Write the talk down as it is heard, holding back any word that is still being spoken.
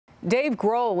Dave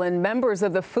Grohl and members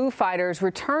of the Foo Fighters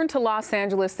returned to Los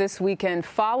Angeles this weekend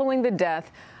following the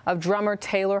death of drummer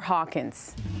Taylor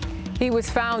Hawkins. He was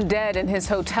found dead in his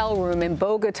hotel room in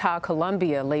Bogota,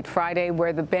 Colombia, late Friday,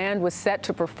 where the band was set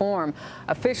to perform.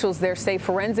 Officials there say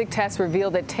forensic tests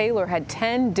revealed that Taylor had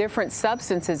 10 different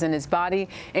substances in his body,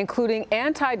 including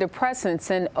anti-depressants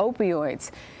and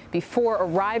opioids. Before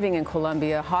arriving in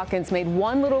Colombia, Hawkins made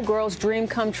one little girl's dream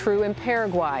come true in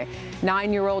Paraguay.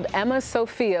 9-year-old Emma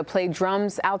Sophia played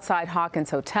drums outside Hawkins'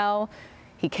 hotel.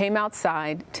 He came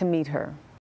outside to meet her.